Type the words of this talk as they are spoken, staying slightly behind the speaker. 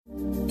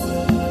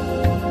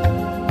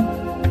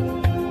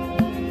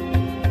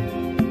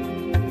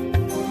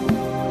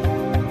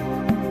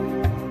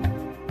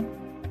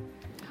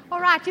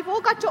Right, you've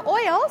all got your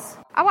oils.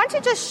 I want to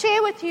just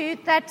share with you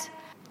that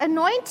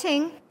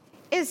anointing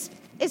is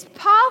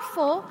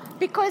powerful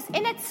because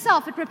in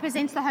itself it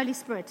represents the Holy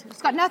Spirit.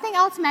 It's got nothing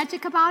else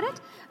magic about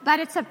it, but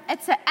it's an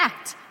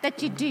act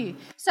that you do.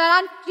 So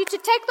I want you to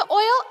take the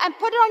oil and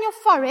put it on your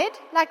forehead,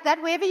 like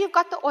that, wherever you've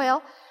got the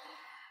oil.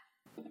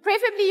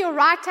 Preferably your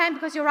right hand,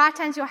 because your right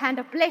hand is your hand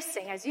of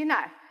blessing, as you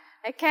know.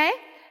 Okay?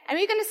 And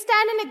we're going to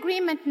stand in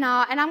agreement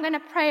now, and I'm going to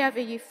pray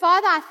over you.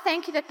 Father, I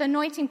thank you that the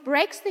anointing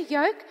breaks the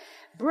yoke,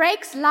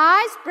 breaks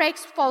lies,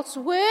 breaks false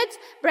words,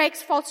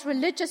 breaks false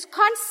religious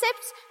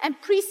concepts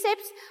and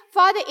precepts.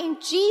 Father, in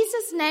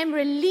Jesus' name,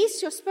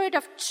 release your spirit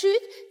of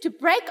truth to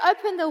break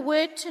open the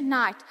word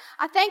tonight.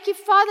 I thank you,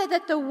 Father,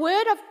 that the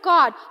word of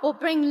God will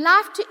bring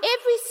life to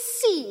every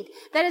seed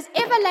that has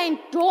ever lain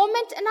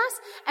dormant in us.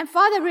 And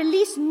Father,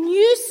 release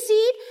new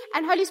seed,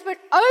 and Holy Spirit,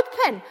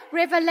 open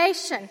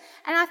revelation.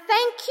 And I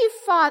thank you,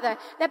 Father,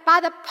 that by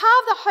the power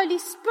of the Holy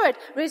Spirit,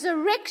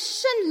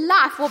 resurrection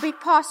life will be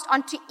passed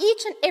on to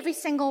each and every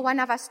single one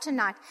of us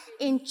tonight.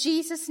 In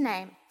Jesus'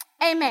 name.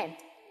 Amen.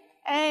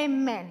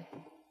 Amen.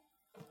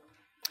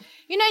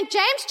 You know, in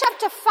James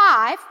chapter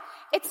 5,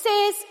 it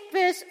says,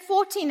 verse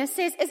 14, it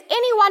says, is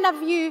any one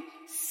of you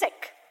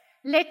sick?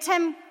 Let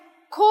him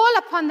call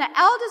upon the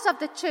elders of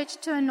the church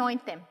to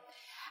anoint them.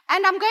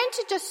 And I'm going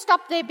to just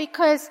stop there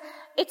because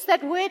it's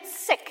that word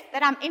sick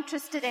that I'm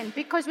interested in,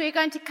 because we're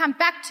going to come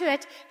back to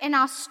it in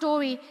our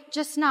story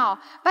just now.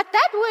 But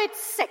that word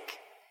sick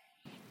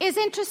is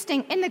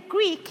interesting. In the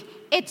Greek,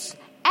 it's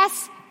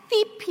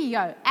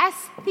asthepio.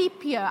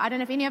 Asthepio. I don't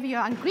know if any of you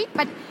are on Greek,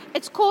 but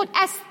it's called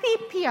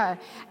asthepio.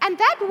 And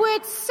that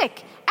word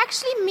sick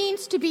actually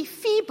means to be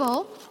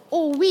feeble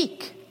or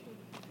weak.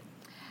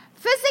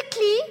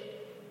 Physically,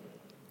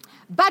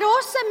 but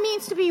also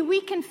means to be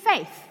weak in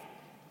faith.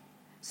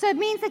 So it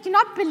means that you're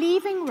not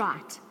believing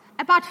right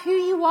about who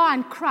you are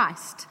in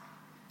Christ.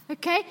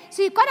 Okay?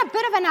 So you've got a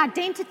bit of an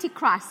identity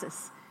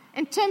crisis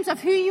in terms of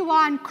who you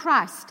are in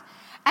Christ.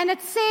 And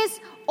it says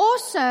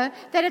also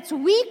that it's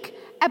weak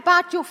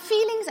about your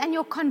feelings and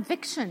your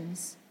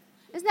convictions.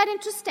 Isn't that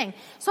interesting?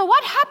 So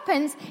what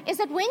happens is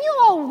that when you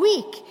are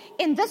weak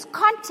in this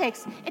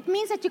context, it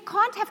means that you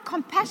can't have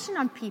compassion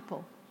on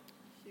people.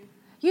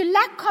 You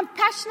lack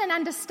compassion and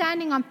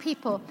understanding on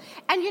people.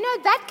 And you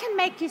know, that can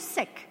make you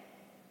sick.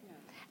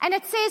 And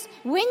it says,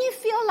 when you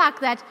feel like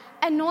that,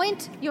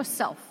 anoint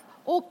yourself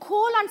or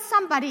call on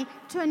somebody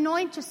to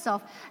anoint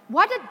yourself.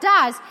 What it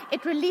does,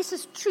 it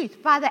releases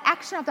truth by the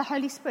action of the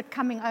Holy Spirit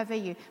coming over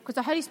you, because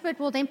the Holy Spirit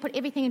will then put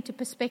everything into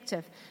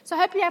perspective. So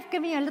hopefully I've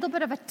given you a little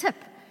bit of a tip.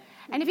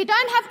 And if you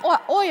don't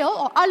have oil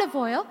or olive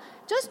oil,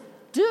 just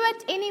do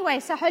it anyway.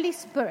 So Holy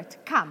Spirit,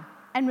 come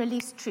and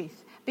release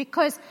truth.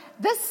 Because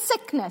this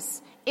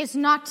sickness is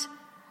not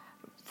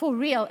for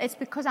real. It's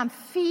because I'm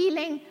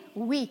feeling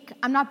weak.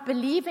 I'm not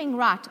believing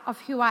right of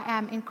who I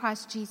am in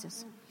Christ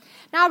Jesus.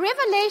 Now,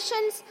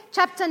 Revelations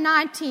chapter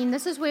 19,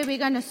 this is where we're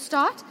going to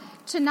start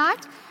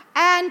tonight.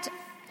 And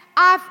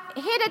I've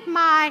headed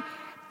my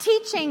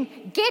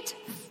teaching, Get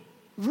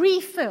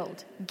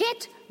Refilled.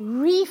 Get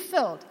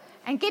refilled.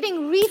 And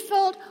getting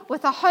refilled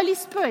with the Holy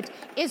Spirit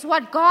is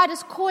what God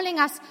is calling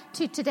us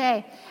to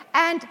today.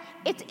 And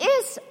it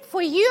is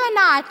for you and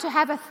I to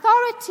have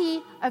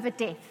authority over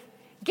death.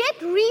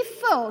 Get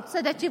refilled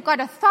so that you've got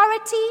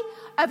authority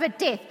over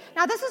death.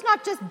 Now, this is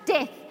not just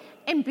death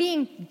in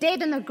being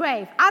dead in the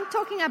grave. I'm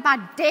talking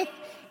about death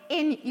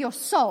in your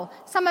soul.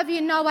 Some of you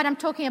know what I'm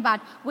talking about,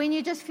 when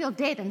you just feel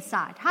dead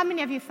inside. How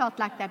many of you felt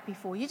like that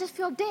before? You just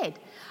feel dead.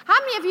 How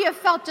many of you have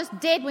felt just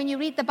dead when you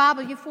read the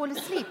Bible, you fall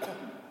asleep?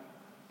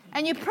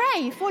 And you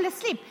pray, you fall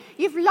asleep.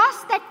 You've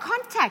lost that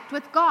contact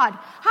with God.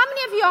 How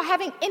many of you are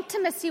having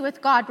intimacy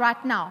with God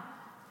right now?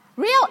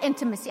 Real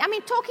intimacy. I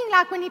mean, talking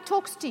like when He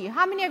talks to you.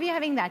 How many of you are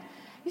having that?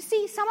 You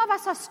see, some of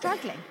us are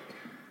struggling.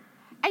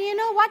 And you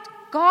know what?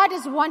 God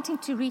is wanting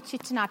to reach you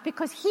tonight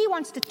because He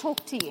wants to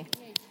talk to you.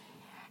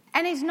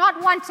 And He's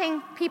not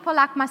wanting people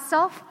like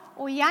myself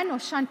or Jan or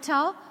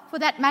Chantal, for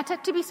that matter,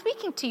 to be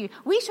speaking to you.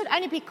 We should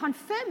only be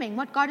confirming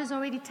what God is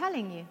already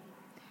telling you.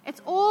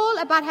 It's all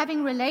about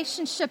having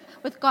relationship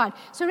with God.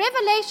 So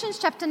Revelations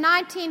chapter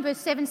 19 verse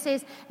 7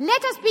 says,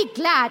 let us be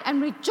glad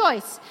and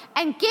rejoice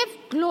and give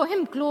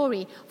Him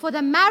glory, for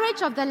the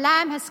marriage of the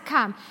Lamb has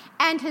come,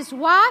 and His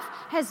wife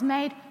has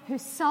made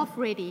herself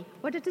ready.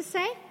 What did it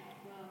say?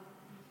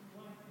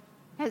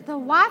 The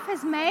wife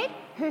has made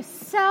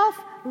herself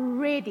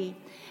ready.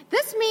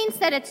 This means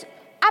that it's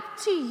up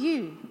to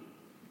you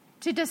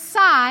to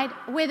decide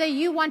whether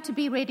you want to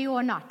be ready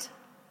or not.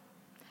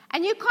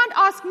 And you can't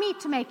ask me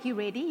to make you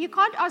ready. You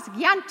can't ask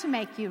Jan to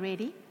make you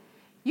ready.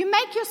 You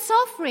make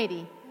yourself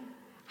ready.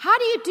 How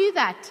do you do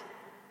that?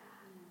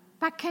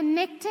 By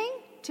connecting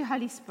to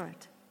Holy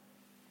Spirit.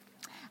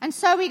 And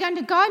so we're going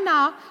to go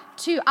now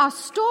to our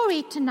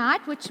story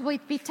tonight, which will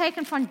be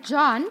taken from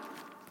John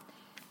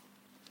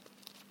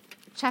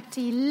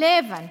chapter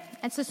 11.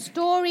 It's a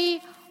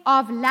story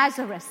of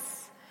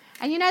Lazarus.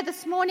 And you know,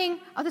 this morning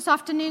or this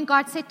afternoon,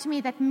 God said to me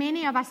that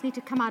many of us need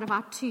to come out of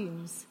our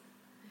tombs.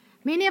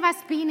 Many of us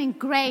been in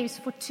graves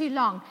for too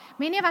long.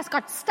 Many of us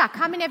got stuck.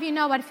 How many of you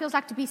know what it feels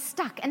like to be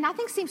stuck? And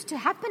nothing seems to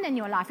happen in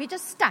your life. You're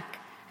just stuck.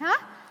 Huh?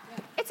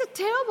 It's a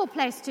terrible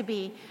place to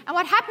be. And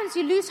what happens,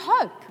 you lose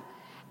hope.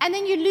 And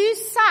then you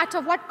lose sight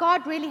of what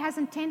God really has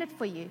intended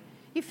for you.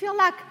 You feel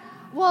like,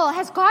 well,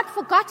 has God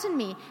forgotten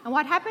me? And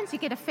what happens? You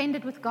get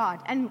offended with God.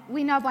 And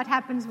we know what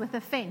happens with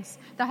offense.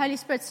 The Holy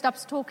Spirit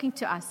stops talking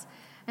to us.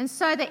 And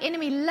so the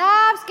enemy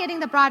loves getting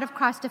the bride of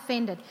Christ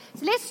offended.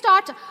 So let's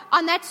start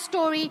on that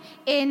story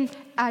in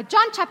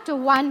John chapter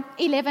 1,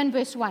 11,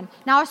 verse 1.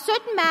 Now a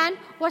certain man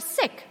was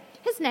sick.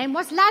 His name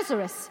was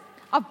Lazarus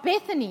of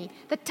Bethany,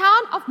 the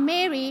town of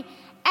Mary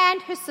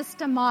and her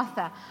sister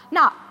Martha.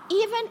 Now,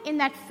 even in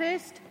that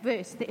first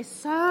verse, there is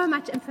so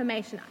much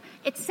information.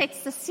 It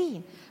sets the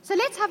scene. So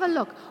let's have a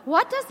look.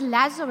 What does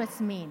Lazarus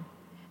mean?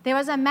 There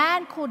was a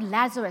man called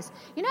Lazarus.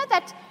 You know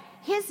that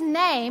his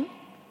name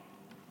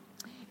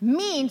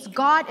means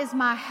God is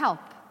my help.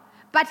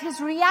 But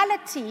his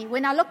reality,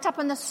 when I looked up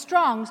in the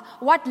Strongs,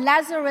 what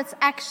Lazarus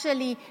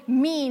actually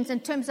means in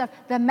terms of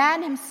the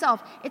man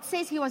himself, it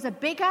says he was a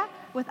beggar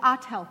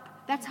without help.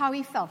 That's how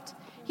he felt.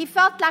 He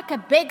felt like a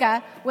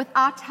beggar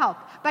without help.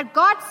 But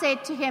God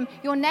said to him,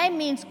 your name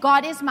means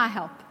God is my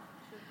help.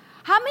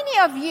 How many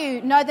of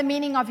you know the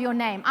meaning of your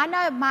name? I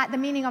know the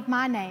meaning of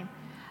my name.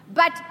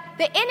 But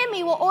the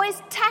enemy will always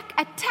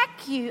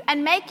attack you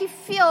and make you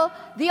feel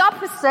the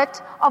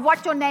opposite of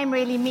what your name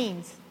really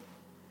means.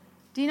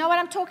 Do you know what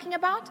I'm talking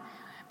about?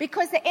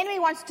 Because the enemy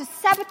wants to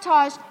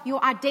sabotage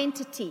your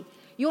identity.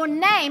 Your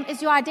name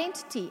is your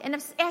identity. And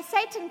if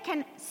Satan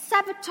can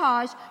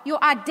sabotage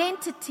your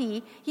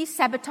identity, he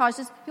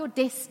sabotages your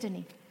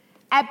destiny.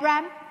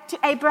 Abram to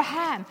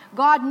Abraham.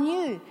 God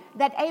knew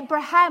that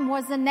Abraham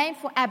was the name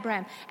for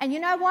Abram. And you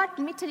know what?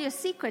 Let me tell you a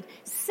secret.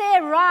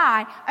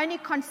 Sarai only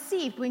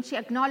conceived when she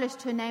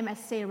acknowledged her name as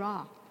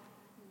Sarah.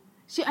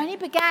 She only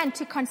began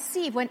to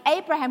conceive when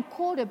Abraham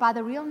called her by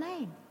the real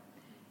name.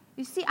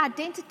 You see,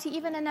 identity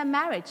even in a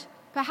marriage.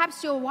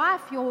 Perhaps your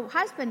wife, your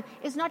husband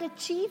is not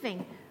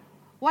achieving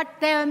what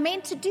they are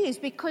meant to do is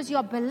because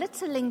you're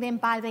belittling them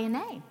by their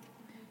name.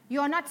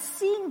 You're not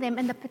seeing them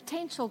in the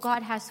potential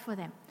God has for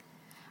them.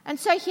 And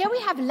so here we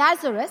have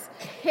Lazarus,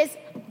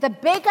 the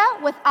beggar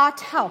without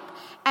help.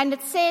 And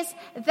it says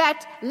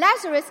that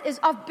Lazarus is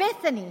of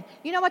Bethany.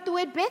 You know what the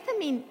word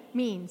Bethany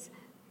means?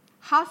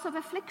 House of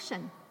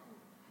affliction.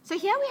 So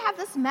here we have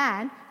this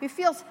man who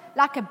feels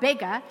like a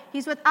beggar.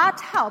 He's without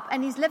help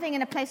and he's living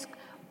in a place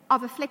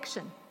of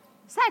affliction.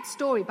 Sad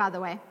story, by the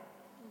way.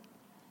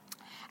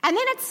 And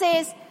then it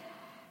says,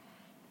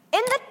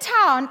 in the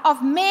town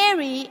of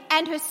Mary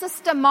and her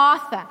sister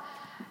Martha.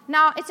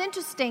 Now, it's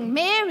interesting.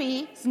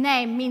 Mary's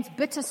name means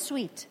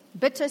bittersweet,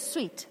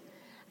 bittersweet.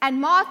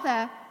 And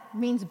Martha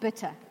means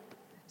bitter.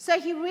 So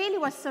he really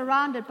was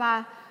surrounded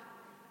by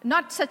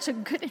not such a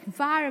good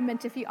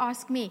environment, if you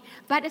ask me.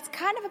 But it's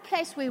kind of a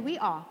place where we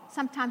are,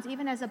 sometimes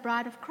even as a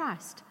bride of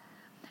Christ.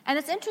 And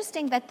it's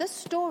interesting that this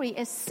story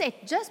is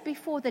set just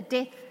before the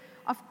death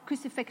of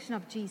crucifixion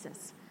of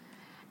Jesus.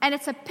 And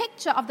it's a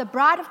picture of the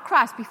bride of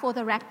Christ before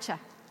the rapture.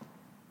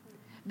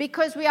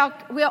 Because we are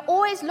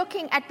always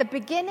looking at the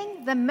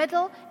beginning, the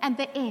middle, and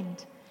the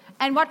end.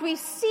 And what we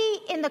see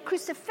in the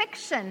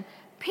crucifixion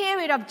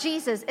period of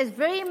Jesus is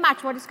very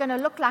much what it's going to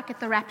look like at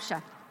the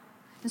rapture.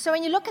 And so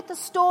when you look at the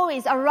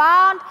stories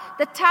around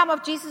the time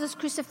of Jesus'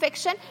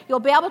 crucifixion, you'll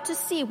be able to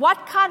see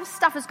what kind of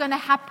stuff is going to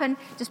happen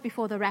just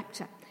before the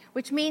rapture.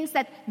 Which means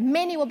that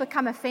many will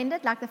become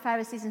offended, like the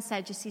Pharisees and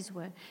Sadducees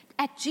were.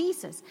 At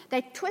Jesus,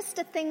 they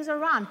twisted things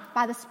around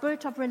by the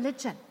spirit of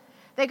religion.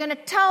 They're going to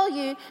tell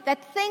you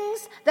that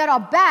things that are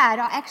bad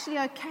are actually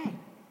okay.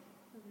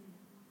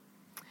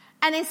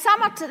 And then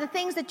some of the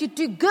things that you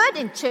do good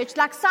in church,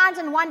 like signs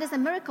and wonders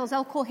and miracles,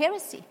 they'll call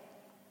heresy.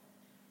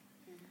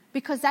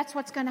 Because that's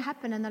what's going to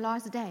happen in the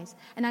last days.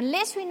 And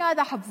unless we know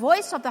the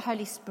voice of the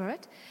Holy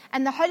Spirit,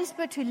 and the Holy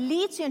Spirit who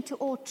leads you into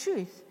all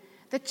truth,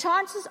 the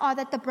chances are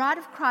that the bride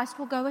of Christ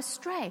will go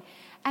astray.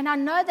 And I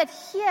know that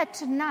here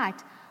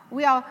tonight,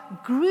 we are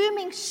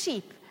grooming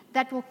sheep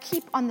that will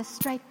keep on the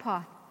straight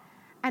path.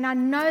 And I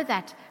know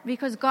that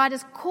because God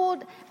has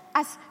called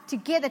us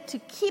together to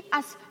keep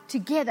us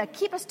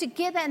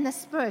together in the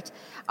spirit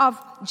of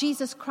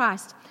Jesus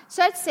Christ.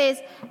 So it says,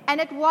 and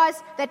it was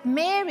that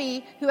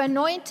Mary, who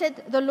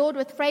anointed the Lord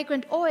with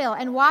fragrant oil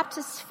and wiped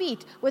his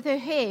feet with her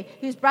hair,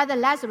 whose brother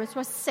Lazarus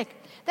was sick.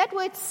 That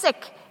word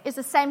sick is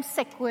the same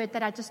sick word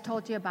that I just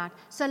told you about.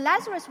 So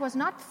Lazarus was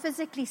not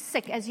physically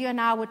sick, as you and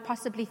I would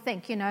possibly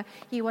think,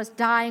 he was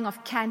dying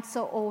of cancer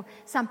or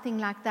something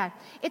like that.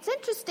 It's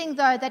interesting,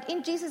 though, that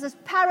in Jesus'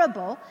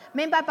 parable,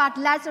 remember about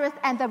Lazarus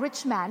and the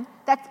rich man,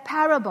 that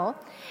parable,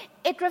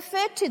 it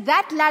referred to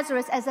that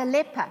Lazarus as a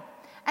leper.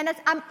 And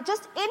I'm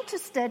just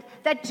interested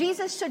that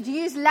Jesus should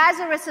use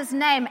Lazarus'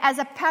 name as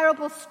a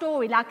parable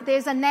story. Like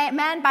there's a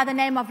man by the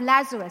name of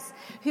Lazarus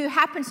who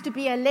happens to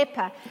be a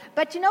leper.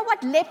 But you know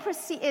what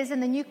leprosy is in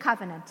the New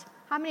Covenant?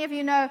 How many of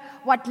you know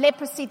what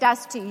leprosy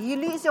does to you?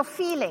 You lose your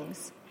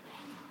feelings.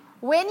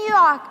 When you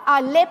are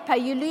a leper,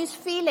 you lose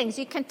feelings.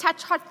 You can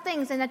touch hot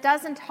things and it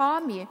doesn't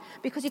harm you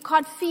because you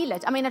can't feel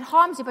it. I mean, it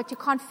harms you, but you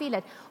can't feel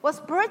it. Well,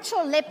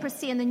 spiritual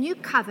leprosy in the new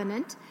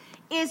covenant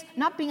is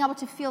not being able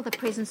to feel the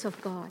presence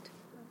of God.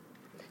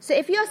 So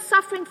if you're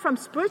suffering from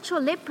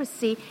spiritual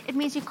leprosy, it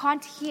means you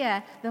can't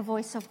hear the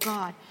voice of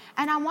God.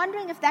 And I'm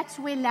wondering if that's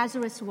where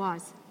Lazarus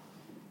was.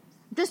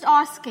 Just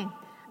asking,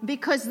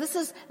 because this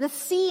is the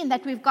scene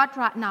that we've got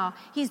right now.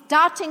 He's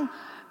doubting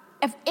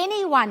if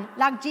anyone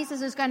like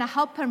Jesus is going to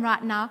help him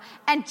right now.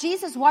 And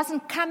Jesus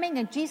wasn't coming,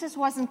 and Jesus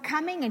wasn't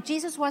coming, and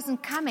Jesus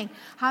wasn't coming.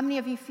 How many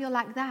of you feel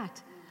like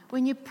that?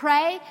 When you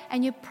pray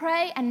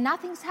and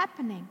nothing's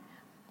happening.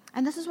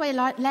 And this is where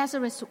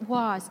Lazarus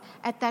was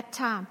at that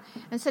time.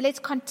 And so let's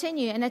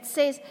continue. And it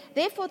says,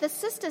 therefore the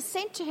sisters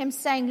sent to him,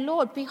 saying,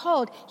 Lord,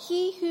 behold,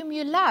 he whom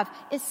you love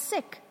is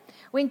sick.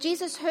 When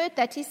Jesus heard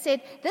that, he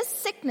said, this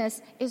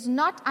sickness is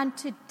not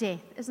unto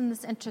death. Isn't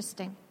this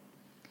interesting?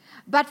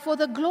 But for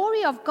the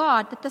glory of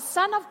God, that the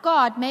Son of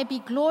God may be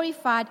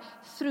glorified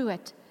through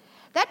it.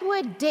 That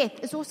word death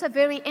is also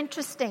very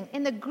interesting.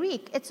 In the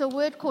Greek, it's a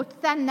word called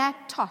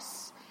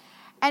thanatos.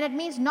 And it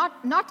means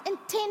not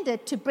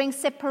intended to bring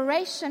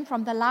separation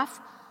from the life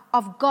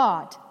of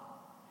God.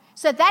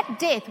 So that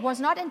death was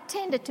not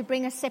intended to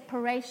bring a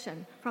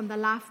separation from the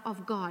life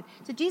of God.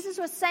 So Jesus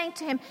was saying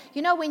to him,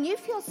 you know, when you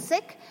feel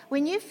sick,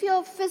 when you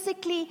feel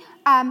physically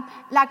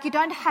like you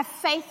don't have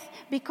faith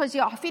because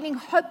you're feeling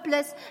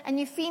hopeless and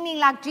you're feeling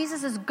like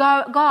Jesus is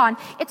gone,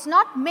 it's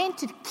not meant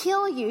to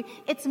kill you.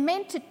 It's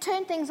meant to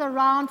turn things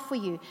around for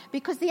you.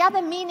 Because the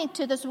other meaning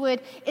to this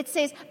word, it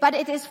says, but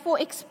it is for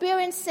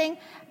experiencing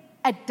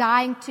a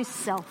dying to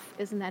self.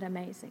 Isn't that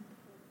amazing?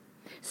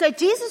 So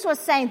Jesus was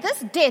saying this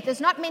death is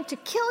not meant to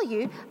kill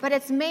you, but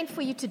it's meant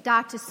for you to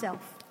die to self.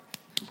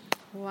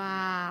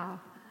 Wow.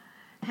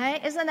 Hey,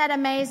 isn't that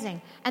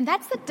amazing? And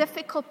that's the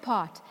difficult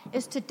part,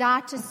 is to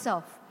die to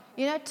self.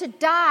 You know, to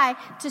die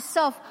to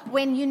self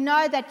when you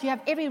know that you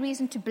have every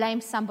reason to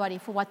blame somebody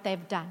for what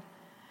they've done.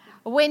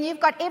 When you've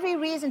got every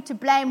reason to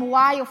blame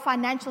why your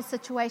financial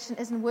situation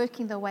isn't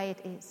working the way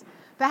it is.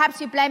 Perhaps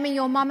you're blaming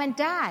your mom and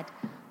dad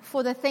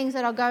for the things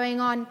that are going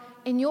on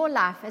in your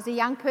life as a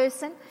young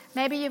person.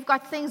 Maybe you've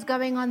got things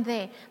going on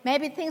there.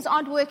 Maybe things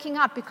aren't working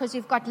out because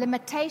you've got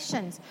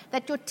limitations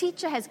that your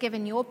teacher has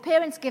given you or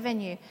parents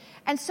given you.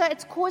 And so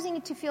it's causing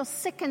you to feel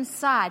sick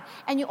inside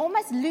and you're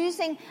almost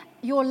losing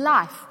your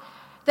life.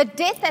 The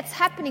death that's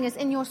happening is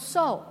in your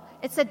soul.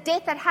 It's a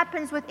death that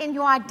happens within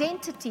your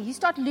identity. You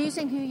start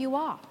losing who you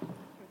are.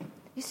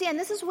 You see, and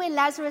this is where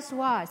Lazarus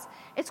was.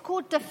 It's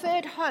called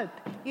deferred hope,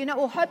 you know,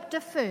 or hope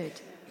deferred.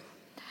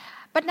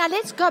 But now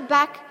let's go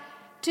back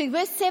to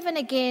verse 7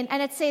 again,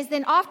 and it says,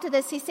 then after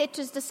this he said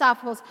to his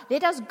disciples,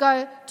 let us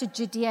go to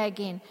Judea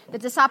again. The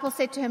disciples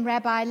said to him,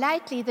 Rabbi,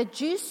 lately the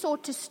Jews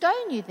sought to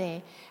stone you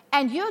there,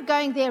 and you're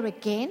going there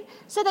again?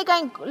 So they're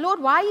going,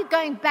 Lord, why are you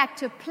going back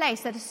to a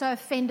place that is so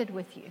offended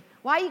with you?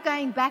 Why are you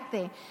going back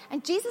there?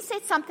 And Jesus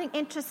said something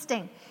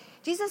interesting.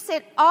 Jesus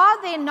said, are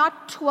there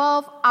not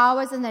 12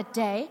 hours in a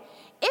day?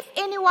 If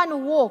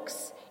anyone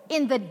walks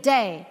in the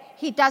day,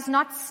 he does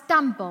not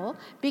stumble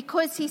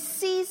because he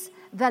sees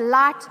the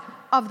light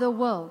of the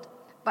world.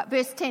 But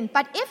verse 10,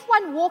 but if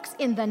one walks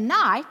in the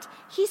night,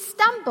 he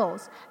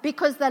stumbles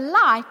because the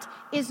light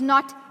is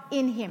not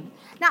in him.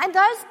 Now in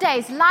those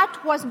days,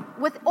 light was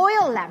with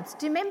oil lamps.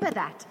 Do you remember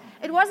that?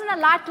 It wasn't a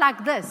light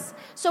like this.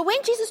 So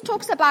when Jesus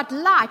talks about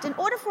light, in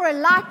order for a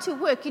light to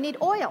work, you need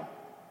oil.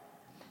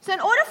 So in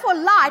order for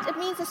light, it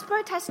means the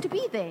Spirit has to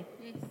be there.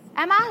 Yes.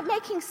 Am I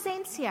making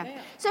sense here?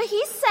 Yeah. So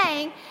he's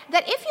saying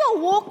that if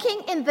you're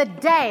walking in the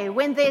day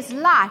when there's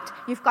light,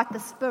 you've got the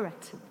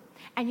Spirit.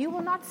 And you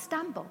will not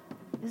stumble.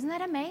 Isn't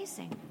that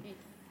amazing? Yes.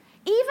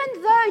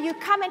 Even though you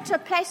come into a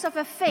place of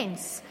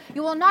offense,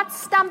 you will not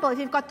stumble if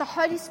you've got the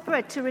Holy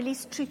Spirit to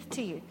release truth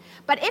to you.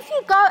 But if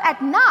you go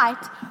at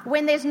night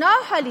when there's no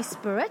Holy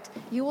Spirit,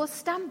 you will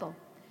stumble.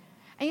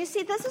 And you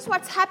see, this is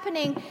what's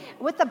happening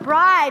with the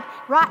bride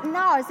right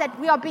now, is that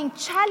we are being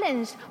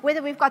challenged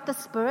whether we've got the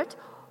Spirit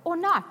or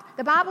not.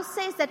 The Bible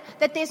says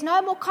that there's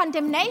no more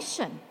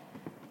condemnation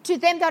to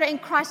them that are in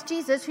Christ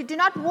Jesus who do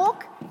not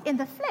walk in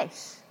the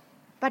flesh,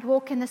 but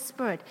walk in the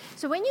Spirit.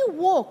 So when you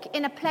walk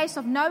in a place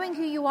of knowing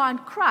who you are in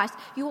Christ,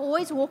 you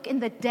always walk in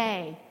the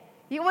day.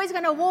 You're always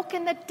going to walk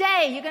in the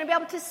day. You're going to be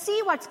able to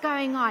see what's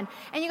going on.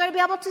 And you're going to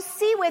be able to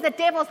see where the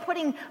devil's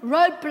putting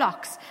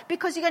roadblocks,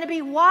 because you're going to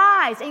be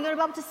wise and you're going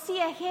to be able to see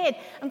ahead.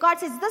 And God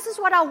says, this is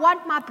what I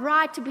want my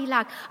bride to be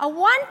like. I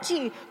want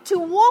you to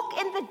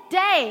walk in the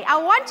day.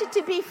 I want you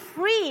to be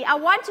free. I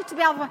want you to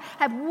be able to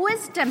have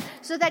wisdom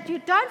so that you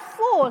don't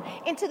fall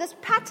into this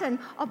pattern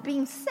of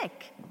being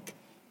sick.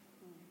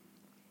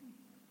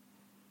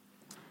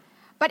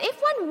 But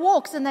if one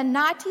walks in the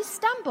night, he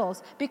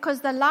stumbles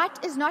because the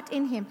light is not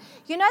in him.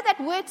 You know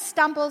that word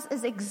stumbles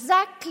is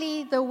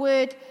exactly the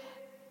word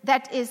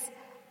that is,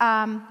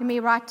 let me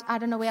write, I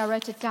don't know where I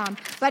wrote it down,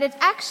 but it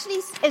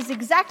actually is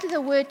exactly the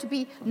word to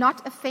be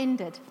not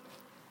offended.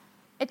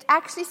 It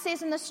actually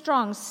says in the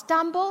Strong's,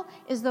 stumble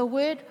is the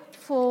word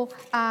for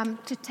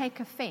to take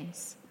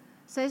offense.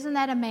 So isn't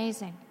that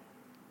amazing?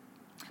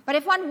 But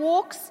if one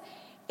walks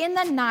in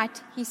the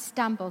night, he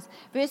stumbles.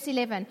 Verse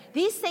 11,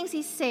 these things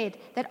he said,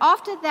 that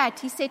after that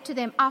he said to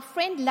them, our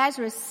friend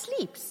Lazarus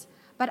sleeps,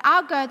 but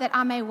I'll go that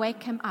I may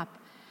wake him up.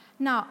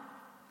 Now,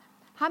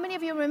 how many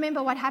of you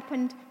remember what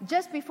happened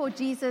just before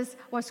Jesus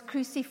was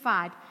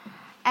crucified?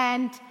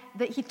 And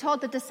he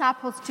told the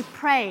disciples to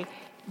pray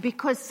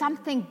because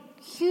something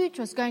huge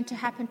was going to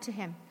happen to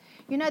him.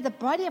 You know, the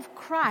body of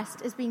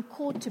Christ is being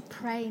called to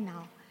pray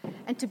now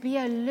and to be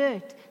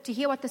alert, to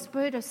hear what the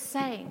Spirit is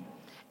saying.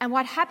 And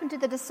what happened to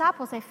the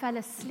disciples? They fell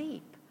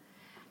asleep.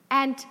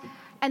 And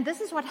this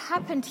is what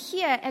happened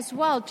here as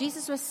well.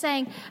 Jesus was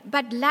saying,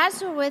 but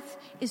Lazarus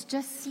is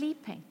just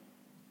sleeping.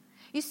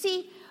 You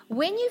see,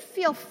 when you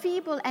feel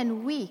feeble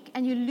and weak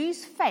and you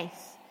lose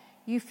faith,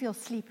 you feel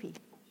sleepy.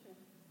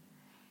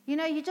 You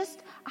know,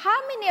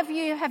 how many of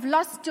you have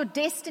lost your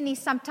destiny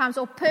sometimes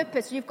or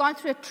purpose? You've gone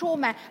through a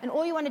trauma and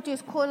all you want to do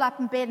is curl up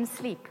in bed and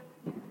sleep.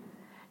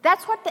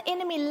 That's what the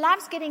enemy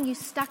loves getting you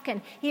stuck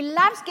in. He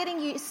loves getting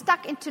you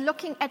stuck into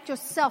looking at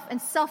yourself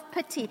and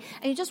self-pity,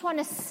 and you just want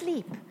to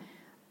sleep.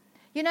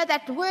 You know,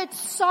 that word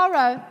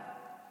sorrow,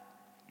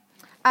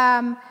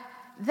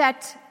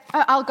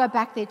 I'll go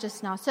back there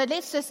just now. So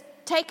let's just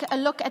take a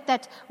look at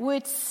that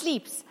word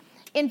sleeps.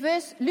 In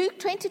Luke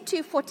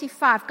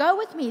 22:45, go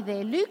with me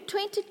there. Luke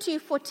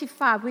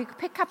 22:45, we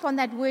pick up on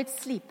that word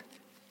sleep.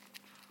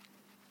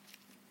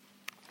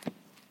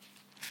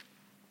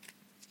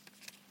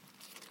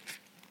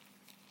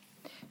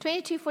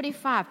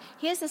 (22:45).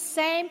 Here's the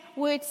same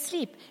word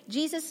sleep.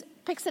 Jesus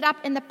picks it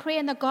up in the prayer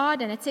in the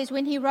garden. It says,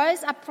 when he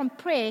rose up from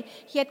prayer,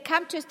 he had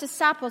come to his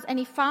disciples and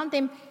he found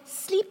them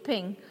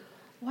sleeping.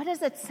 What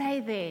does it say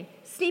there?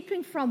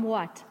 Sleeping from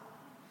what?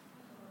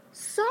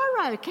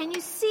 Sorrow. Can you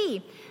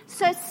see?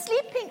 So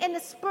sleeping in the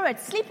Spirit,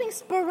 sleeping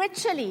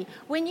spiritually,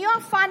 when you are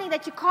finding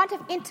that you can't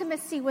have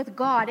intimacy with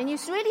God and you're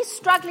really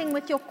struggling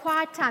with your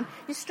quiet time,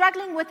 you're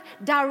struggling with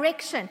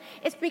direction,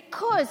 it's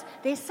because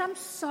there's some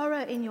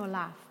sorrow in your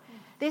life.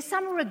 There's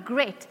some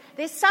regret.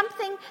 There's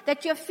something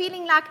that you're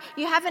feeling like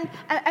you have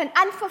an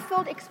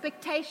unfulfilled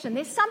expectation.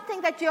 There's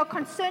something that you're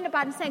concerned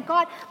about and saying,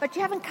 God, but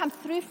you haven't come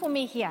through for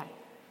me here.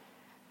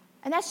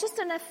 And that's just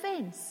an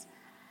offense.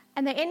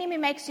 And the enemy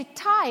makes you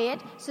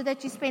tired so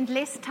that you spend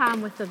less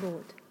time with the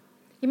Lord.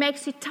 He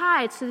makes you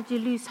tired so that you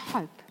lose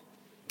hope.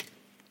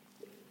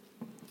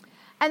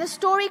 And the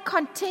story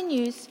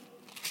continues.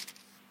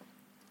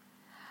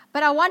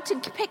 But I want to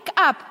pick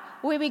up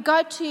where we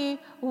go to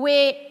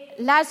where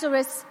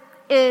Lazarus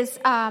is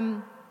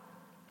at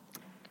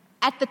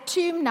the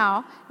tomb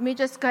now. Let me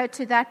just go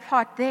to that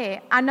part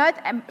there. I know,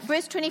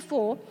 verse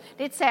 24,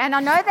 let's say, and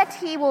I know that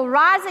he will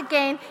rise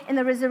again in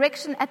the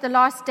resurrection at the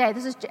last day.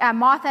 This is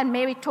Martha and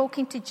Mary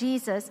talking to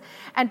Jesus.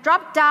 And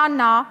drop down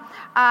now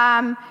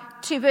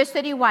to verse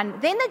 31.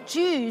 Then the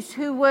Jews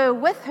who were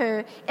with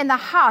her in the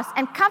house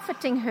and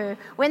comforting her,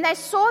 when they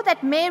saw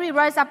that Mary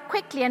rose up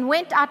quickly and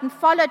went out and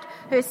followed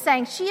her,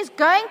 saying, she is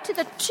going to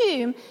the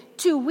tomb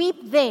to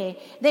weep there.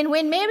 Then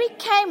when Mary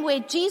came where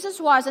Jesus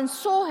was and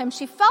saw him,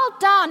 she fell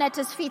down at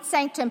his feet,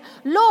 saying to him,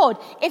 Lord,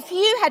 if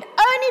you had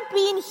only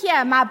been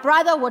here, my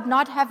brother would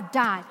not have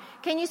died.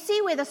 Can you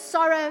see where the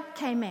sorrow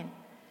came in?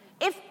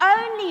 If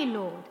only,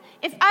 Lord.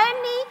 If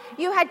only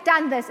you had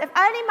done this. If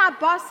only my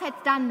boss had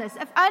done this.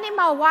 If only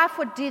my wife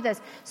would do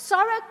this.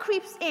 Sorrow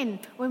creeps in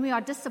when we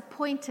are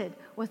disappointed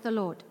with the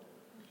Lord.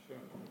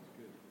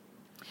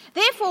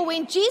 Therefore,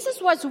 when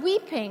Jesus was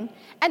weeping,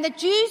 and the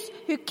Jews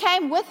who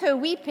came with her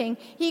weeping,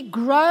 he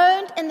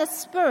groaned in the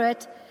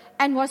spirit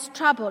and was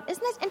troubled.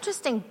 Isn't that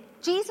interesting?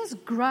 Jesus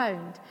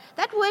groaned.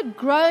 That word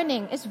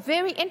groaning is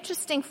very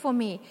interesting for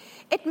me.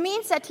 It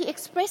means that he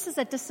expresses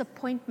a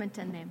disappointment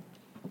in them.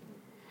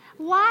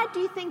 Why do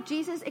you think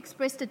Jesus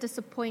expressed a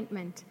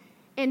disappointment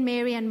in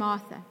Mary and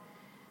Martha?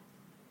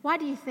 Why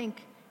do you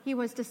think he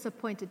was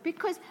disappointed?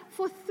 Because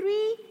for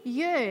 3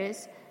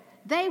 years,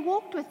 they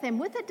walked with them,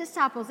 with the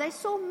disciples. They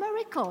saw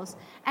miracles,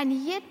 and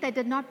yet they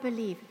did not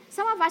believe.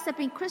 Some of us have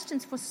been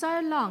Christians for so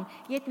long,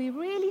 yet we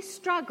really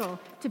struggle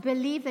to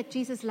believe that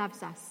Jesus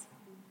loves us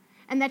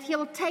and that he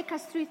will take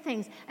us through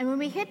things. And when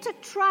we hit a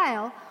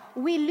trial,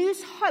 we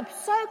lose hope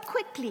so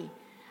quickly.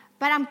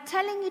 But I'm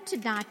telling you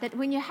tonight that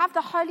when you have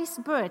the Holy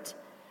Spirit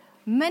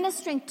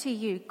ministering to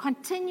you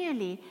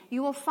continually,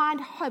 you will find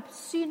hope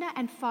sooner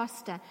and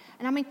faster.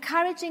 And I'm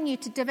encouraging you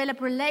to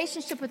develop a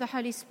relationship with the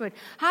Holy Spirit.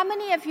 How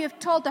many of you have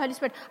told the Holy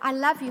Spirit, I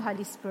love you,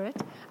 Holy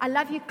Spirit. I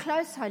love you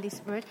close, Holy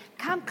Spirit.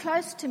 Come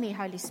close to me,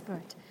 Holy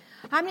Spirit.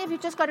 How many of you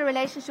just got a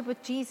relationship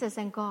with Jesus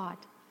and God?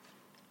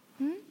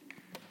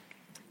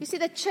 You see,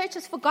 the church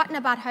has forgotten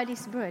about Holy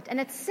Spirit. And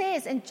it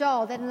says in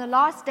Joel that in the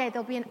last day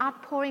there'll be an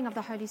outpouring of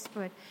the Holy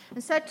Spirit.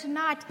 And so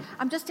tonight,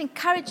 I'm just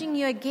encouraging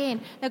you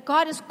again that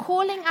God is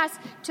calling us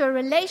to a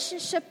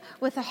relationship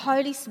with the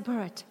Holy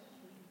Spirit.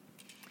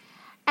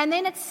 And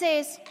then it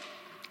says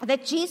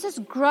that Jesus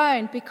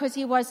groaned because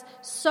he was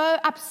so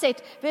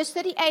upset. Verse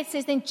 38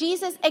 says, then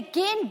Jesus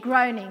again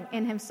groaning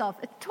in himself.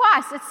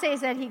 Twice it says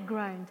that he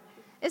groaned.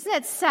 Isn't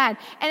that sad?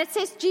 And it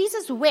says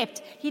Jesus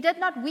wept. He did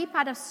not weep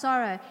out of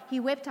sorrow.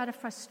 He wept out of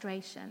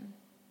frustration.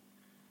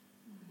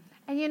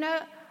 And you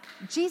know,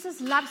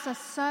 Jesus loves us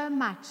so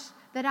much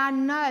that I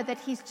know that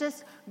he's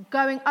just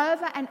going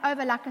over and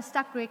over like a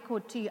stuck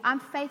record to you. I'm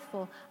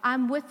faithful.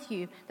 I'm with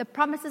you. The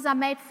promises I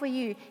made for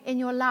you in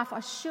your life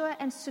are sure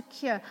and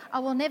secure. I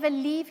will never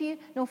leave you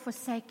nor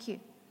forsake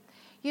you.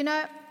 You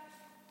know,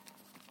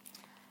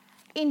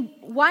 in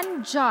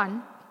 1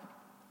 John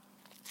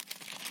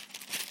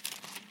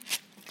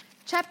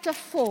chapter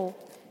 4,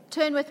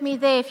 turn with me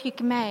there if you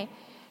may.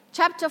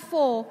 Chapter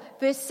 4,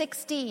 verse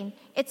 16,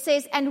 it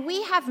says, "And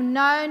we have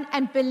known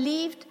and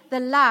believed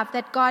the love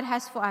that God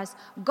has for us.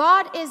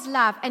 God is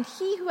love, and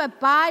he who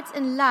abides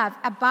in love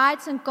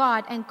abides in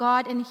God, and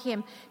God in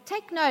him."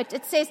 Take note,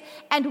 it says,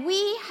 "And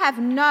we have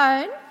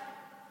known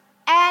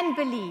and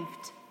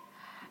believed."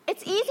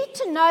 It's easy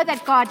to know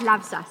that God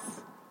loves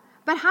us,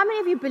 but how many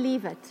of you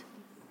believe it?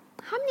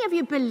 How many of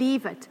you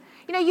believe it?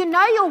 You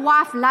know your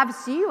wife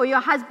loves you or your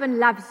husband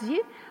loves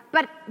you,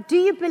 but do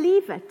you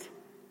believe it?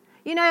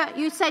 You know,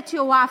 you say to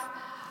your wife,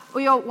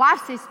 or your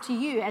wife says to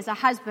you as a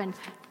husband,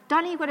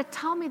 "Darling, you've got to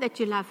tell me that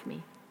you love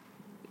me.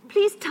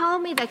 Please tell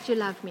me that you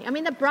love me." I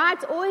mean, the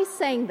bride's always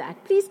saying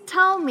that. Please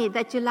tell me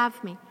that you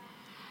love me.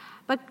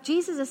 But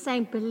Jesus is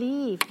saying,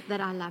 believe that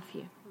I love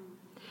you.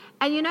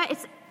 And you know,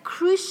 it's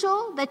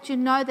crucial that you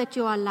know that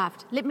you are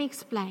loved. Let me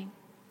explain.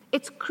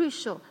 It's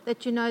crucial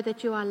that you know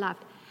that you are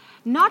loved.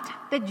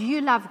 Not that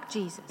you love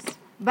Jesus,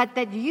 but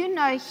that you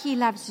know he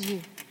loves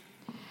you.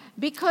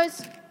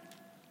 Because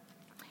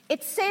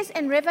it says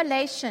in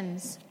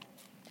Revelations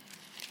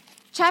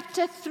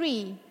chapter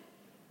 3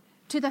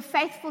 to the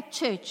faithful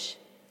church,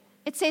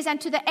 it says,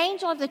 "And to the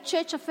angel of the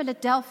church of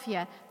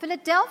Philadelphia."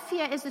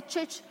 Philadelphia is a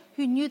church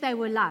who knew they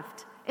were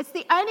loved. It's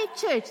the only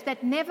church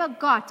that never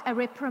got a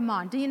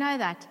reprimand. Do you know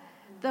that?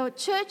 The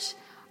church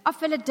of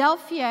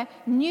Philadelphia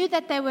knew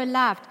that they were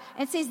loved.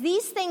 It says,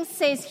 "These things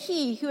says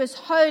he who is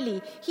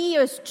holy, he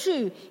who is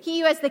true,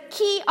 he who has the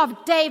key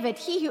of David,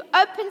 he who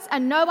opens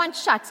and no one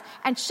shuts,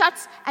 and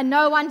shuts and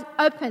no one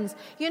opens."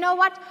 You know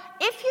what?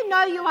 If you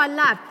know you are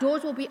loved,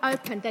 doors will be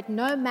opened that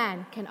no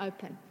man can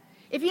open.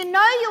 If you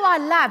know you are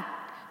loved,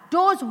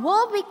 doors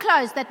will be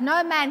closed that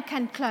no man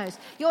can close.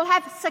 You'll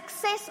have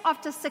success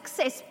after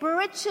success,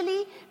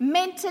 spiritually,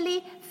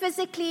 mentally,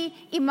 physically,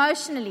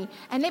 emotionally.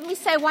 And let me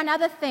say one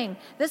other thing.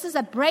 This is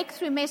a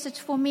breakthrough message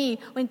for me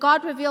when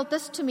God revealed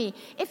this to me.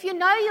 If you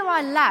know you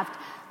are loved,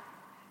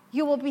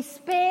 you will be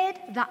spared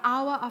the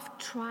hour of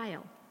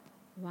trial.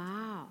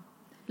 Wow.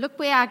 Look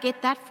where I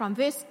get that from.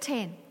 Verse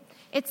 10.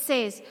 It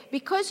says,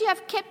 "Because you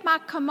have kept my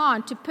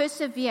command to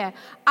persevere,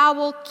 I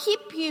will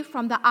keep you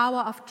from the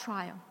hour of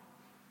trial."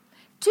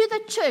 To the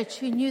church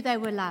who knew they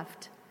were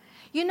loved.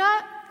 You know,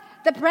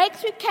 the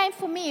breakthrough came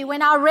for me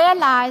when I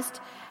realized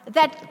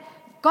that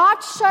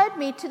God showed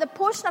me to the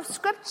portion of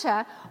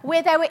Scripture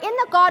where they were in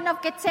the Garden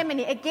of Gethsemane.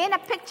 Again, a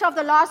picture of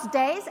the last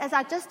days, as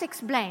I just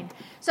explained.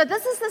 So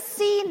this is the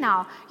scene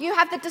now. You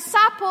have the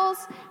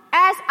disciples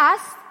as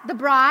us, the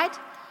bride,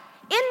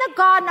 in the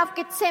Garden of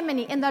Gethsemane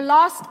in the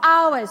last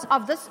hours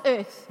of this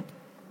earth.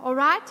 All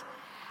right?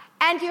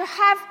 And you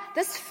have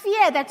this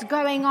fear that's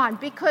going on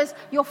because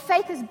your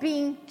faith is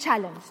being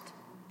challenged.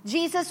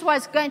 Jesus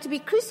was going to be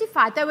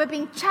crucified. They were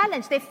being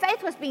challenged. Their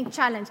faith was being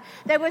challenged.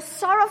 They were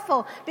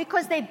sorrowful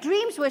because their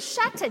dreams were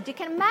shattered. You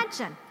can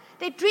imagine.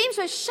 Their dreams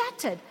were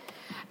shattered.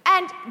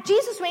 And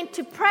Jesus went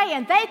to pray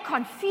and they're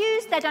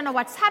confused. They don't know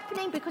what's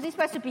happening because he's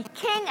supposed to be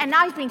king and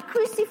now he's being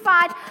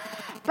crucified.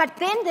 But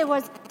then there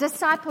was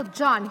disciple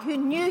John who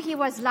knew he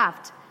was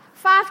loved.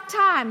 5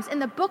 times in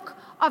the book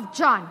of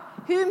John,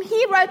 whom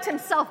he wrote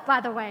himself,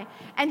 by the way.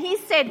 And he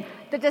said,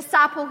 the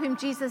disciple whom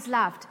Jesus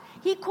loved.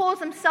 He calls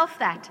himself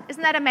that.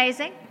 Isn't that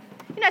amazing?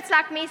 You know, it's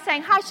like me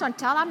saying, "Hi,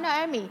 Chantal, I'm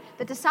Naomi,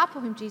 the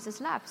disciple whom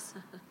Jesus loves."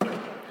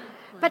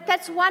 But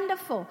that's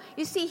wonderful.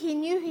 You see, he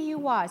knew who he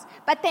was.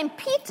 But then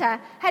Peter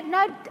had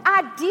no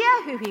idea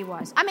who he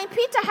was. I mean,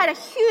 Peter had a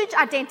huge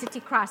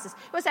identity crisis.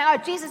 He was saying, "Oh,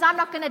 Jesus, I'm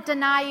not going to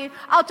deny you.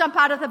 I'll jump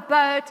out of the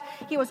boat."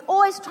 He was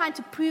always trying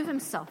to prove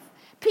himself.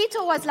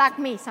 Peter was like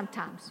me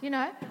sometimes, you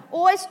know,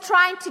 always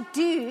trying to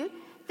do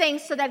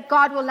things so that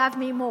God will love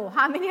me more.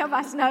 How many of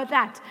us know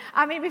that?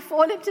 I mean, we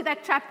fall into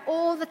that trap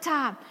all the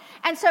time.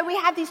 And so we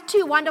have these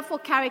 2 wonderful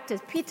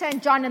characters, Peter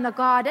and John in the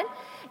garden,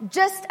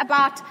 just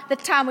about the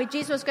time where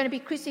Jesus was going to be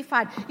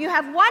crucified. You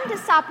have one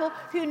disciple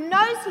who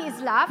knows he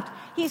is loved.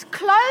 He's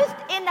clothed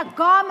in a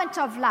garment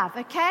of love,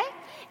 okay?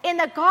 In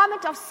the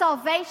garment of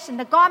salvation,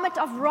 the garment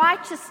of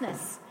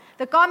righteousness,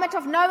 the garment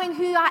of knowing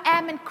who I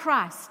am in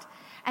Christ.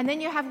 And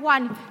then you have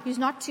one who's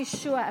not too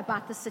sure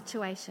about the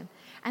situation.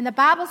 And the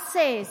Bible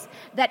says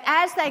that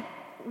as they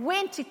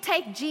went to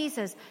take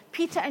Jesus,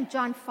 Peter and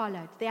John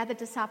followed. The other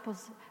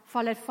disciples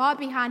followed far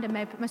behind and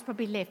most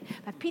probably left.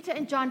 But Peter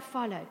and John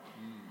followed.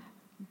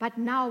 But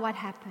now what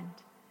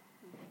happened?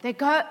 They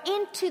go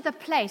into the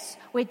place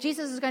where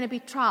Jesus is going to be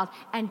trialed.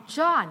 And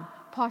John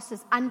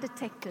passes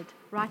undetected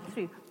right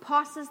through.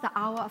 Passes the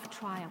hour of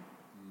trial.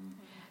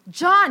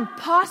 John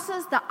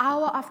passes the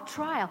hour of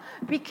trial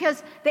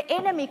because the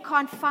enemy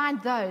can't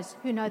find those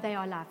who know they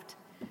are loved.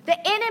 The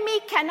enemy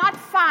cannot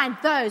find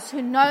those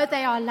who know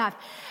they are loved.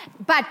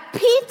 But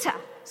Peter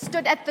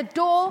stood at the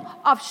door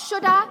of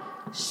should I,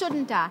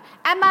 shouldn't I?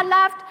 Am I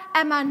loved?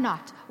 Am I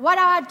not? What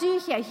do I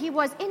do here? He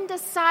was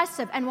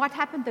indecisive. And what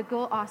happened? The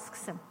girl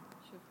asks him,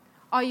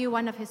 are you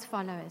one of his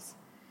followers?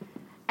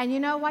 And you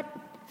know what?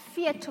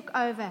 Fear took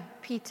over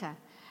Peter.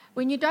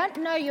 When you don't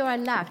know you are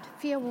loved,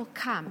 fear will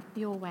come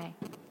your way.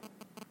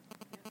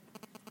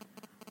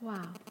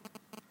 Wow.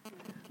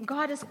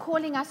 God is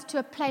calling us to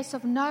a place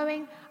of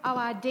knowing our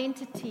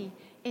identity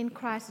in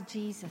Christ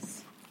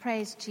Jesus.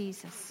 Praise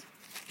Jesus.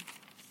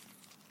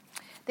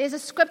 There's a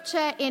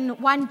scripture in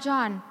 1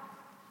 John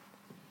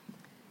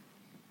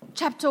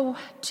chapter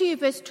 2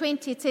 verse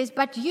 20. It says,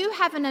 but you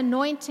have an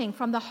anointing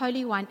from the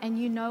Holy One and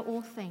you know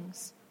all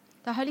things.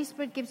 The Holy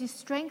Spirit gives you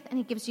strength and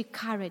He gives you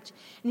courage.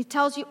 And He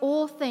tells you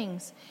all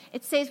things.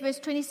 It says, verse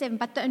 27,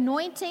 but the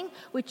anointing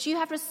which you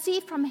have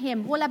received from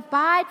Him will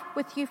abide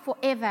with you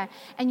forever.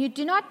 And you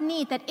do not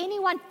need that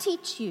anyone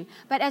teach you,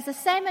 but as the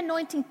same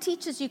anointing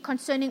teaches you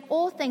concerning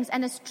all things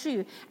and is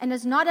true and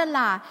is not a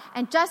lie.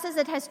 And just as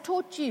it has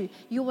taught you,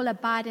 you will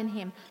abide in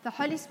Him. The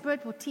Holy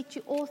Spirit will teach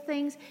you all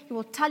things. He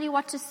will tell you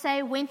what to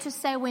say, when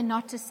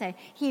not to say.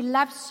 He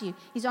loves you.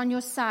 He's on your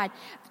side.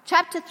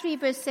 Chapter 3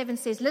 verse 7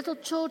 says, little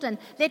children,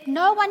 let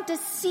no one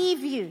deceive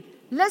you.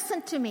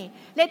 Listen to me.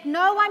 Let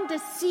no one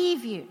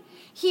deceive you.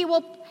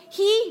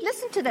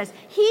 Listen to this.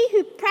 He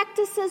who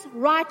practices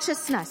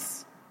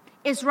righteousness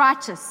is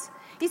righteous.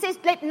 He says,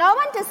 let no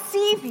one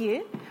deceive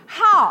you.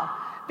 How?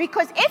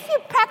 Because if you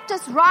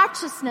practice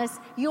righteousness,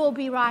 you will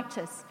be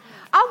righteous.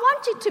 I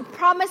want you to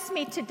promise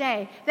me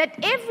today that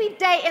every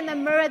day in the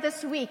mirror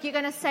this week, you're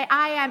going to say,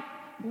 I am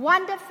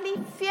wonderfully,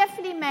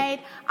 fearfully made.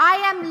 I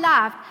am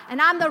loved,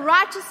 and I'm the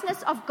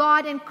righteousness of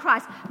God in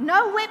Christ.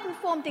 No weapon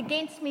formed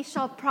against me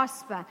shall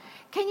prosper.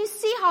 Can you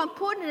see how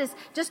important it is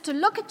just to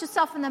look at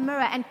yourself in the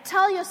mirror and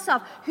tell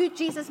yourself who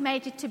Jesus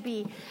made you to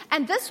be?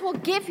 And this will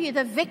give you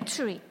the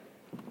victory.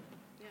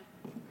 Yeah.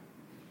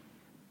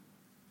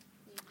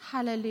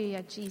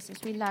 Hallelujah, Jesus.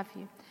 We love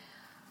you.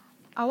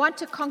 I want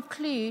to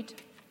conclude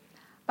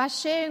by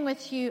sharing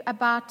with you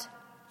about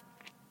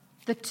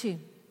the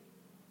tomb.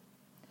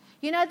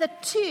 You know, the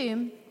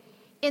tomb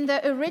in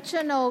the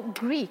original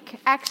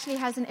Greek actually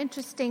has an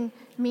interesting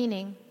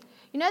meaning.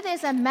 You know,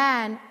 there's a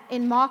man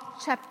in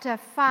Mark chapter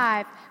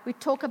 5, we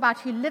talk about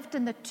who lived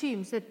in the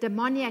tombs, the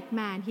demoniac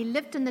man. He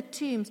lived in the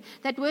tombs.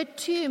 That word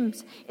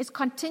tombs is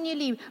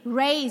continually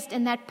raised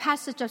in that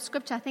passage of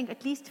Scripture, I think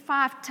at least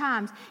 5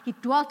 times. He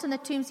dwelt in the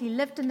tombs, he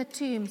lived in the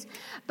tombs.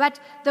 But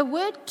the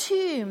word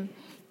tomb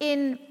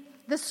in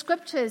the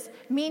Scriptures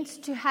means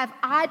to have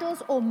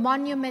idols or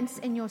monuments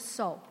in your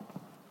soul.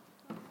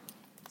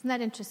 Isn't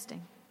that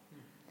interesting?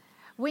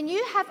 When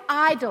you have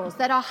idols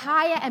that are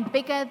higher and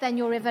bigger than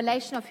your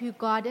revelation of who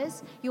God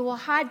is, you will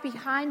hide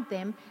behind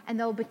them and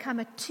they'll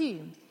become a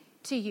tomb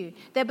to you.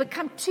 They'll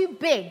become too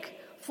big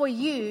for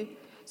you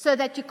so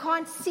that you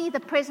can't see the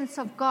presence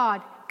of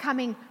God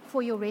coming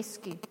for your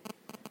rescue.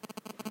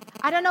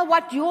 I don't know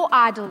what your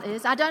idol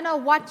is. I don't know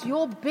what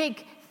your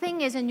big thing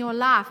is in your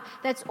life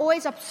that's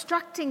always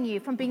obstructing you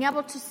from being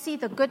able to see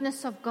the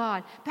goodness of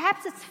God.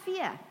 Perhaps it's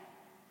fear.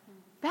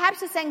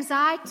 Perhaps it's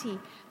anxiety.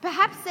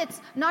 Perhaps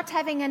it's not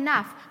having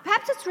enough.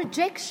 Perhaps it's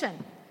rejection.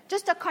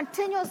 Just a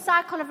continual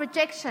cycle of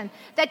rejection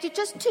that you're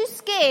just too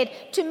scared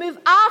to move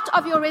out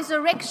of your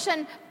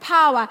resurrection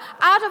power,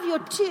 out of your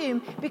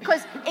tomb,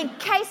 because in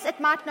case it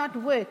might not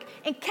work,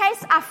 in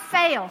case I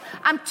fail,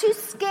 I'm too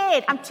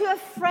scared, I'm too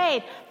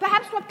afraid.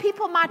 Perhaps what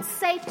people might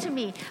say to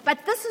me,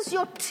 but this is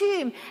your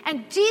tomb.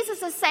 And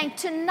Jesus is saying,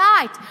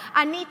 tonight,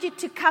 I need you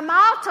to come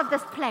out of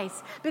this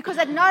place because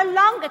it no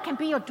longer can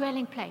be your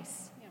dwelling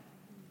place.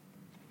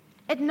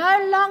 It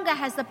no longer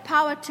has the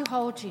power to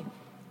hold you.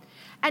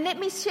 And let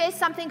me share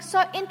something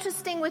so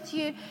interesting with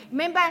you.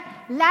 Remember,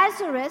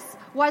 Lazarus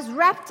was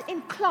wrapped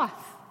in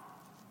cloth.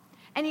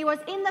 And he was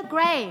in the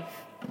grave.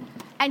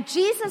 And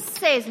Jesus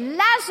says,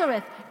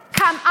 Lazarus,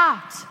 come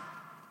out.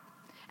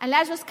 And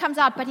Lazarus comes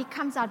out, but he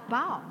comes out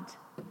bound.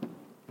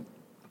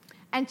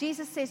 And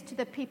Jesus says to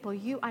the people,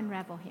 you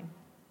unravel him.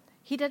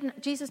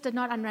 Jesus did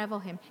not unravel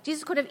him.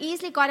 Jesus could have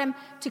easily got him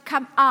to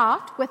come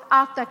out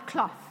without that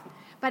cloth.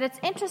 But it's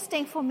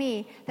interesting for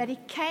me that he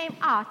came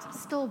out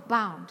still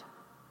bound.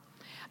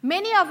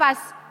 Many of us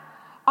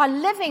are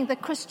living the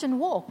Christian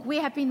walk. We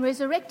have been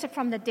resurrected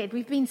from the dead.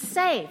 We've been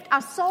saved.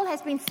 Our soul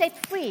has been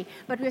set free,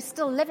 but we're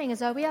still living as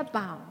though we are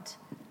bound.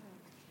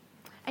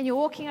 And you're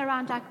walking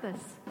around like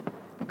this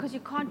because you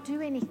can't do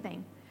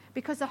anything.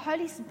 Because the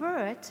Holy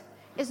Spirit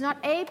is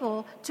not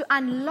able to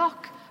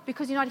unlock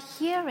because you're not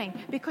hearing,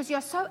 because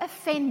you're so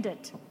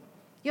offended.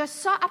 You're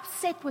so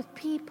upset with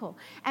people,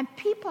 and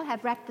people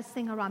have wrapped this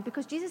thing around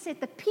because Jesus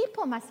said the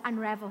people must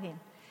unravel him.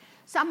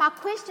 So my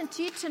question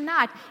to you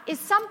tonight is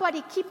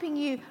somebody keeping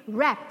you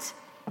wrapped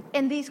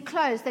in these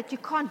clothes that you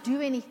can't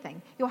do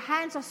anything. Your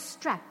hands are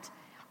strapped.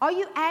 Are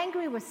you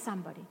angry with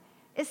somebody?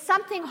 Is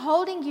something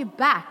holding you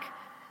back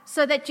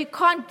so that you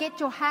can't get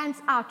your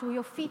hands out or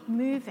your feet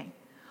moving?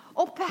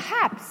 Or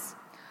perhaps,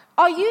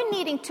 are you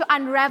needing to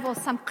unravel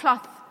some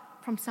cloth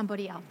from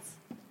somebody else?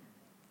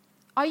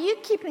 Are you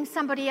keeping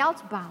somebody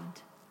else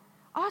bound?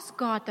 Ask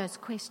God those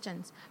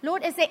questions.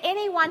 Lord, is there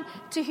anyone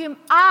to whom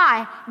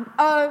I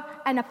owe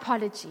an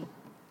apology?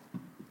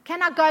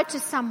 Can I go to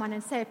someone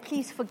and say,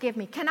 please forgive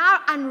me? Can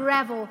I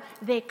unravel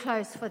their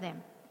clothes for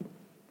them?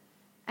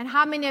 And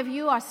how many of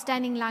you are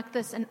standing like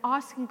this and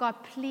asking God,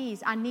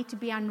 please, I need to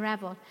be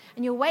unraveled?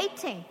 And you're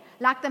waiting,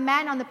 like the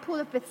man on the pool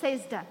of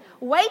Bethesda,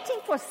 waiting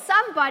for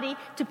somebody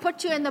to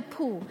put you in the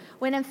pool,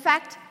 when in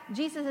fact,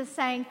 Jesus is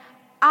saying,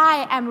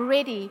 I am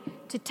ready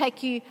to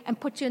take you and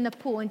put you in the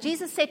pool. And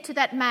Jesus said to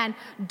that man,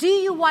 do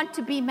you want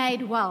to be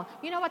made well?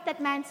 You know what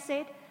that man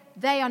said?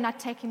 They are not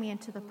taking me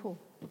into the pool.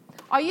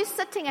 Are you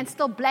sitting and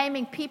still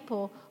blaming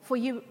people for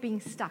you being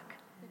stuck?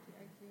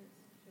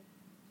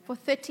 For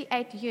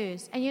 38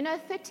 years. And you know,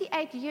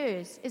 38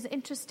 years is an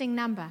interesting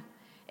number.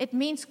 It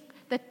means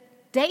the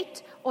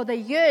date or the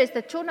years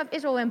the children of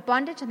Israel were in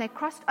bondage and they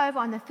crossed over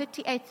on the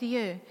 38th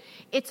year.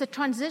 It's a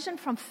transition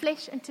from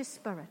flesh into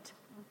spirit.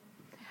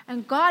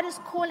 And God is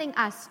calling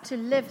us to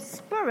live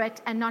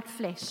spirit and not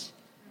flesh.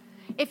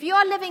 If you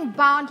are living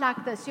bound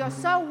like this, you're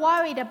so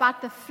worried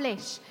about the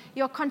flesh,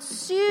 you're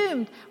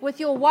consumed with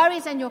your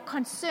worries and your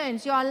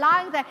concerns, you're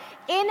allowing the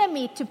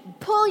enemy to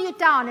pull you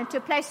down into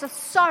a place of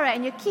sorrow,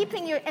 and you're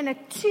keeping you in a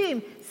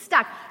tomb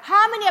stuck.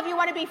 How many of you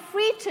want to be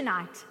free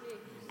tonight?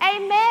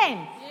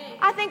 Amen.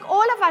 I think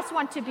all of us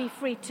want to be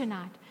free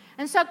tonight.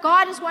 And so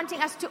God is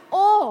wanting us to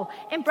all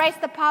embrace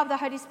the power of the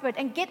Holy Spirit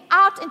and get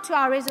out into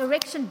our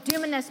resurrection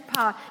dunamis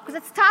power, because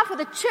it's time for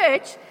the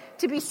church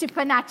to be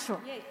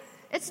supernatural. Yes.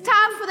 It's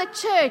time for the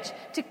church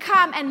to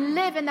come and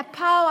live in the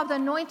power of the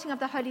anointing of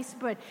the Holy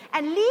Spirit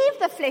and leave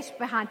the flesh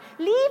behind,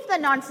 leave the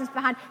nonsense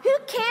behind. Who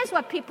cares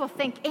what people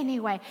think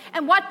anyway,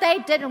 and what they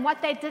did and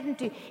what they didn't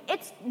do?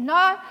 It's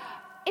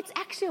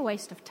actually a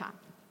waste of time.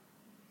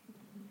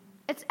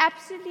 It's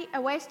absolutely a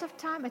waste of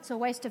time. It's a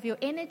waste of your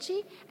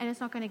energy, and it's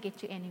not going to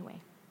get you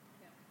anywhere.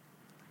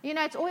 You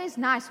know, it's always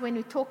nice when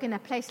we talk in a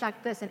place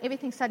like this and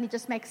everything suddenly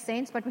just makes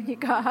sense, but when you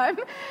go home.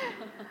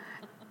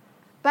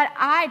 But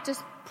I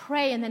just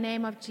pray in the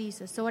name of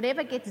Jesus. So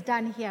whatever gets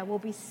done here will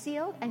be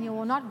sealed, and you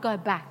will not go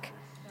back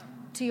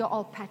to your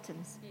old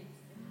patterns.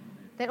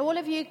 That all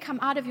of you come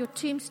out of your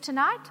tombs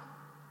tonight,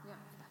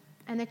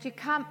 and that you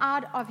come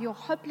out of your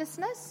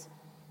hopelessness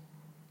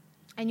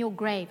and your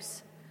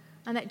graves.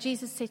 And that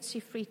Jesus sets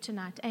you free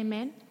tonight.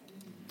 Amen?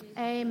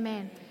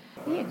 Amen.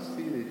 Yes.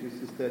 See there,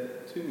 just is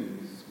that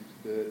tombs,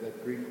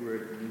 that Greek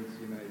word means,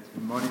 it's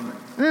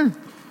monument.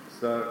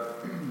 So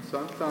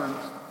sometimes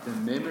the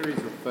memories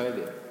of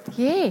failure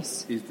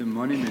is the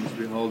monuments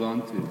we hold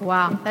on to.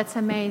 Wow, that's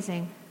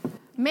amazing.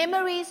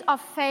 Memories of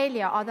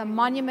failure are the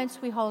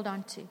monuments we hold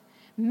on to.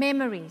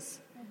 Memories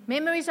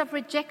of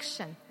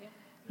rejection.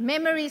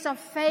 Memories of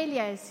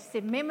failures,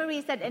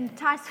 memories that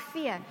entice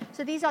fear.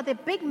 So these are the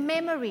big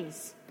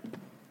memories.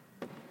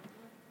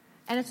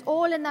 And it's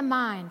all in the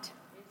mind.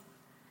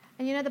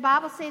 And you know, the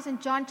Bible says in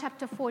John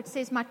chapter 4, it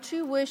says, my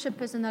true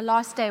worshippers in the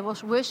last day will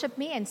worship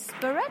me in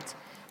spirit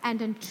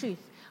and in truth.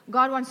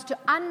 God wants to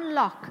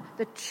unlock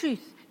the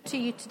truth to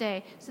you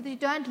today so that you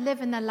don't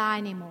live in the lie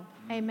anymore.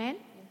 Amen?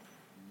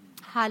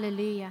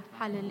 Hallelujah.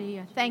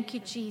 Hallelujah. Thank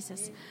you,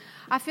 Jesus.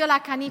 I feel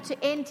like I need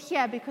to end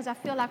here because I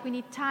feel like we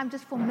need time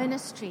just for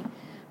ministry.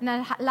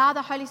 And allow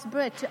the Holy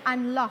Spirit to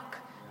unlock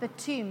the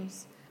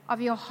tombs of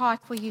your heart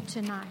for you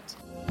tonight.